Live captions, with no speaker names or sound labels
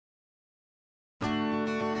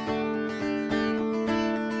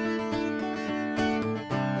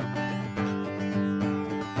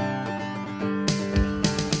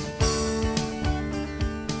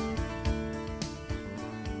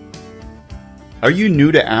Are you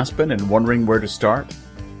new to Aspen and wondering where to start?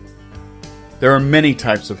 There are many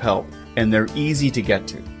types of help, and they're easy to get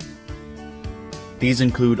to. These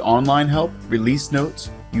include online help, release notes,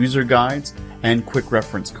 user guides, and quick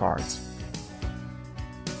reference cards.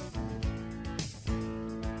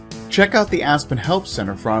 Check out the Aspen Help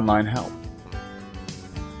Center for online help.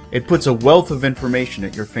 It puts a wealth of information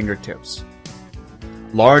at your fingertips.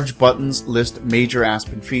 Large buttons list major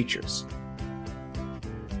Aspen features.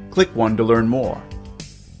 Click one to learn more.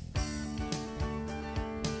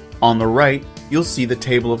 On the right, you'll see the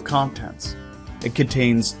table of contents. It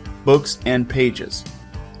contains books and pages.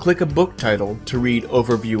 Click a book title to read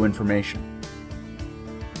overview information.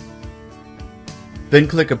 Then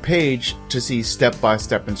click a page to see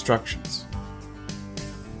step-by-step instructions.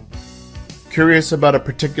 Curious about a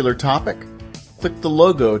particular topic? Click the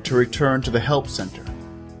logo to return to the Help Center.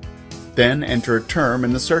 Then enter a term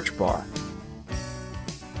in the search bar.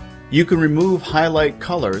 You can remove highlight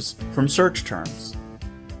colors from search terms.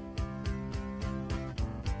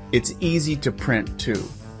 It's easy to print too.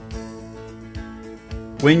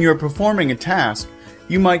 When you're performing a task,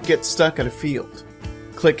 you might get stuck at a field.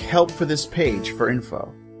 Click Help for this page for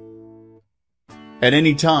info. At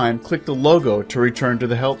any time, click the logo to return to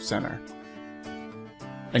the Help Center.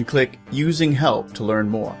 And click Using Help to learn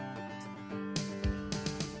more.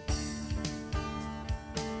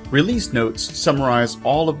 Release notes summarize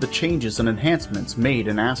all of the changes and enhancements made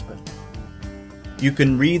in Aspen. You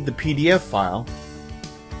can read the PDF file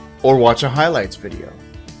or watch a highlights video.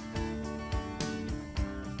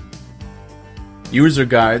 User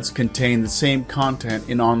guides contain the same content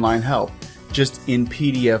in online help, just in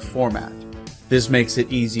PDF format. This makes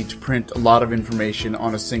it easy to print a lot of information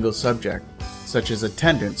on a single subject, such as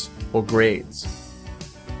attendance or grades.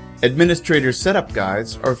 Administrator setup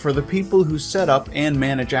guides are for the people who set up and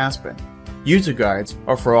manage Aspen. User guides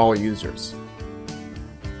are for all users.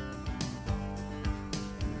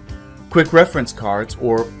 Quick reference cards,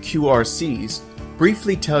 or QRCs,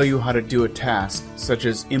 briefly tell you how to do a task, such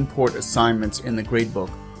as import assignments in the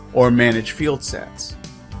gradebook or manage field sets.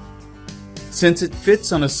 Since it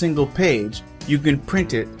fits on a single page, you can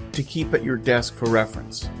print it to keep at your desk for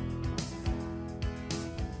reference.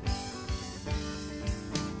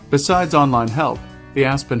 Besides online help, the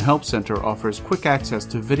Aspen Help Center offers quick access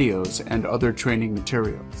to videos and other training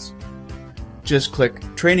materials. Just click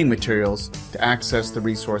Training Materials to access the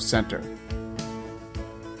Resource Center.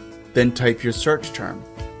 Then type your search term.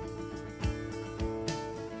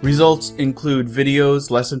 Results include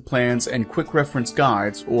videos, lesson plans, and quick reference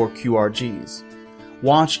guides, or QRGs.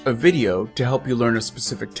 Watch a video to help you learn a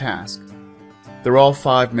specific task. They're all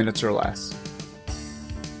 5 minutes or less.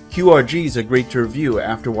 QRGs are great to review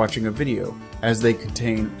after watching a video, as they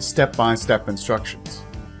contain step-by-step instructions.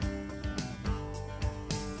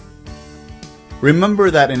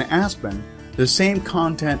 Remember that in Aspen, the same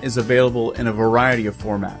content is available in a variety of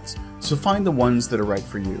formats, so find the ones that are right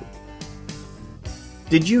for you.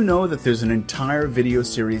 Did you know that there's an entire video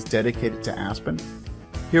series dedicated to Aspen?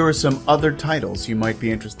 Here are some other titles you might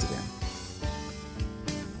be interested in.